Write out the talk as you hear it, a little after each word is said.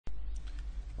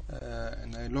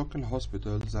In local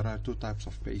hospitals, there are two types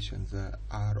of patients that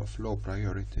are of low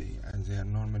priority, and they are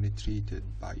normally treated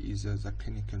by either the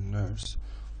clinical nurse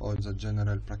or the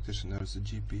general practitioner's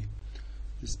GP.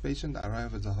 This patient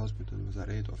arrives at the hospital with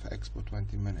a rate of Expo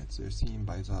 20 minutes. They are seen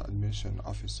by the admission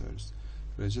officers,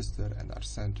 registered, and are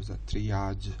sent to the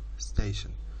triage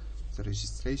station. The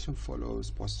registration follows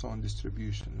Poisson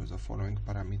distribution with the following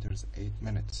parameters: 8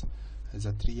 minutes. At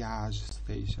the triage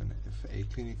station, if a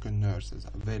clinical nurse is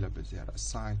available, they are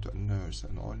assigned to a nurse,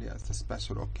 and only as a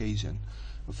special occasion,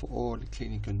 if all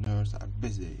clinical nurses are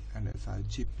busy, and if a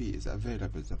GP is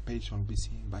available, the patient will be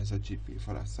seen by the GP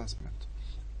for assessment.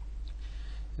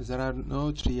 If there are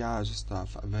no triage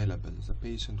staff available, the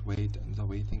patient waits in the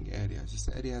waiting area. This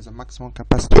area has a maximum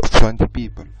capacity of 20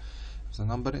 people. If the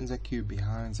number in the queue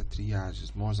behind the triage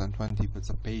is more than 20 people,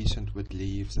 the patient would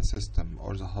leave the system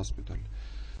or the hospital.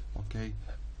 Okay,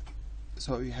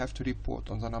 so you have to report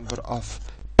on the number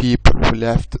of people who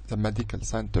left the medical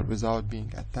center without being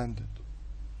attended.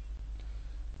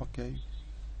 Okay,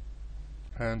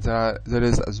 and there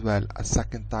is as well a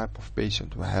second type of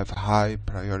patient who have high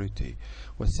priority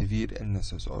with severe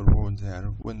illnesses or wounds. They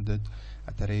are wounded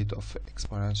at a rate of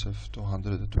exponential of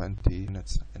 220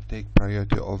 units and take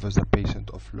priority over the patient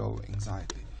of low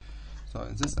anxiety. So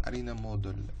in this arena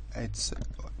model,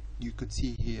 you could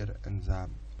see here in the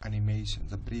animation,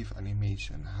 the brief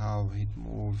animation, how it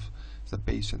moves the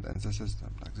patient and the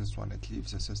system. Like this one, it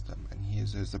leaves the system, and here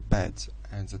there's the beds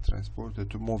and the transporter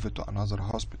to move it to another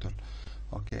hospital.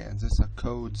 Okay, and this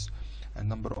codes a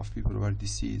number of people were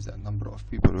deceased, a number of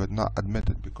people were not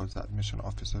admitted because the admission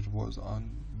officer was on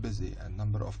busy, and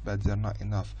number of beds are not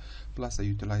enough, plus the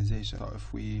utilization. So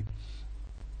if we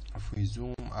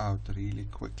zoom out really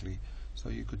quickly, so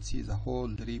you could see the whole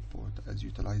report as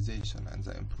utilization and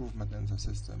the improvement in the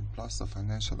system, plus the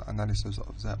financial analysis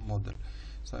of that model.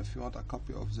 So if you want a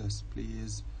copy of this,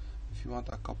 please, if you want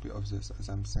a copy of this, as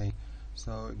I'm saying,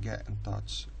 so get in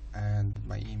touch, and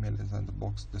my email is in the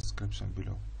box description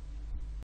below.